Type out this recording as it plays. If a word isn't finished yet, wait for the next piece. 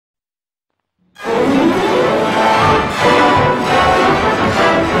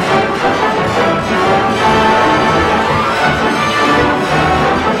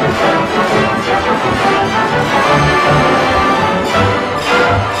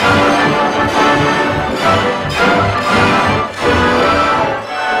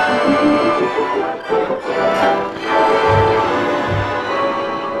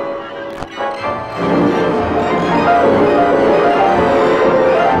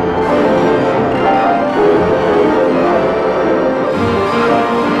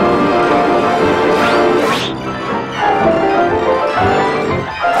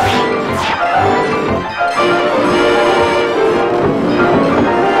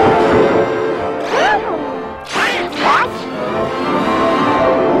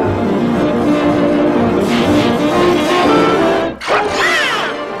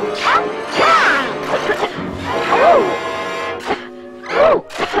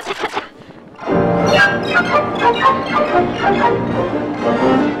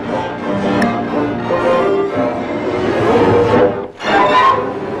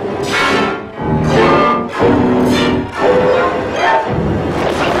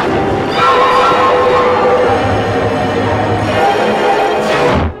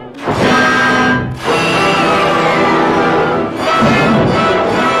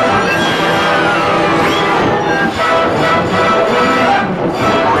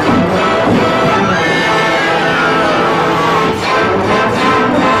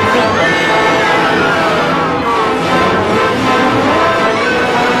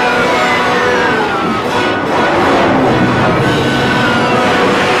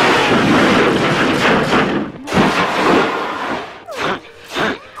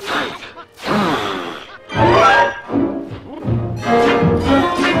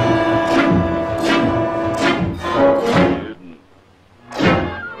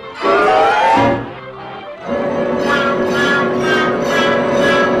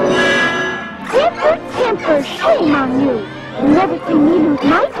Shame on you. You never see me lose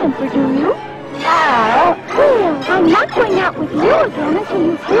my temper, do you? Oh, well, I'm not going out with you again until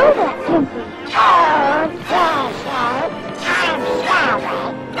you feel that temper. Oh,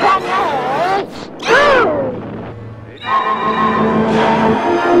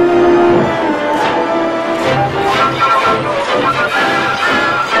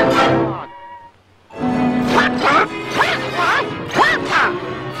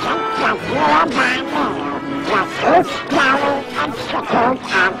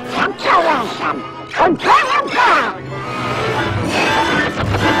 Treasure, I'm sorry.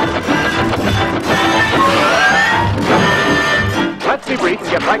 Please, let's be brief and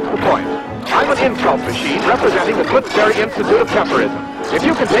get right to the point. I'm an insult machine representing the Twentyparison Institute of Temperism. If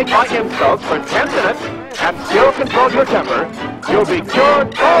you can take my insults for 10 minutes and still control your temper, you'll be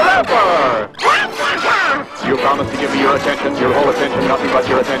cured forever! You promise to give me your attention, your whole attention, nothing but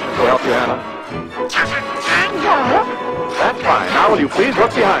your attention, so help you, Hannah? That's fine. Now will you please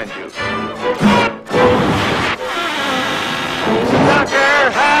look behind you?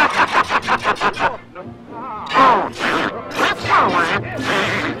 Sucker!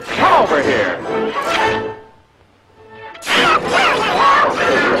 Come over here.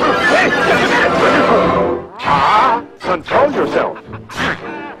 Control yourself.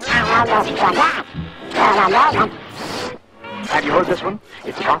 Have you heard this one?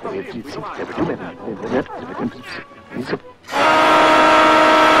 It's about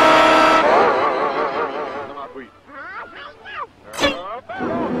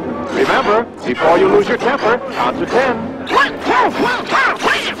Remember, before you lose your temper, count to 10.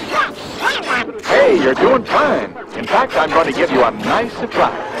 Hey, you're doing fine. In fact, I'm going to give you a nice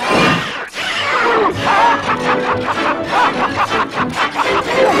surprise.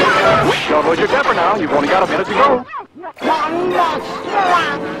 Don't lose your temper now. You've only got a minute to go.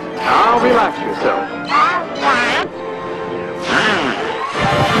 Now relax yourself.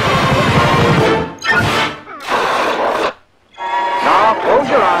 Now close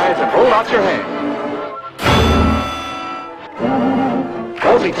your eyes and hold out your hand.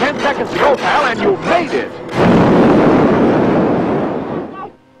 Only 10 seconds to go, pal, and you've made it.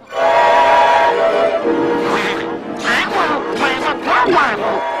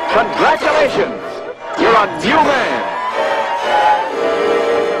 Congratulations! You're a new man!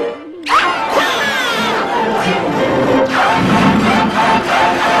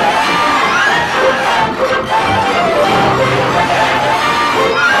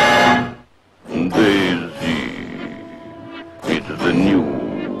 Daisy, it's the new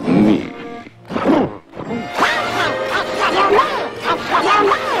me.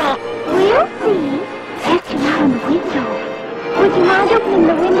 We'll see. That's around the window. Would you mind opening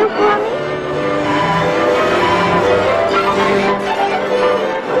the window for me?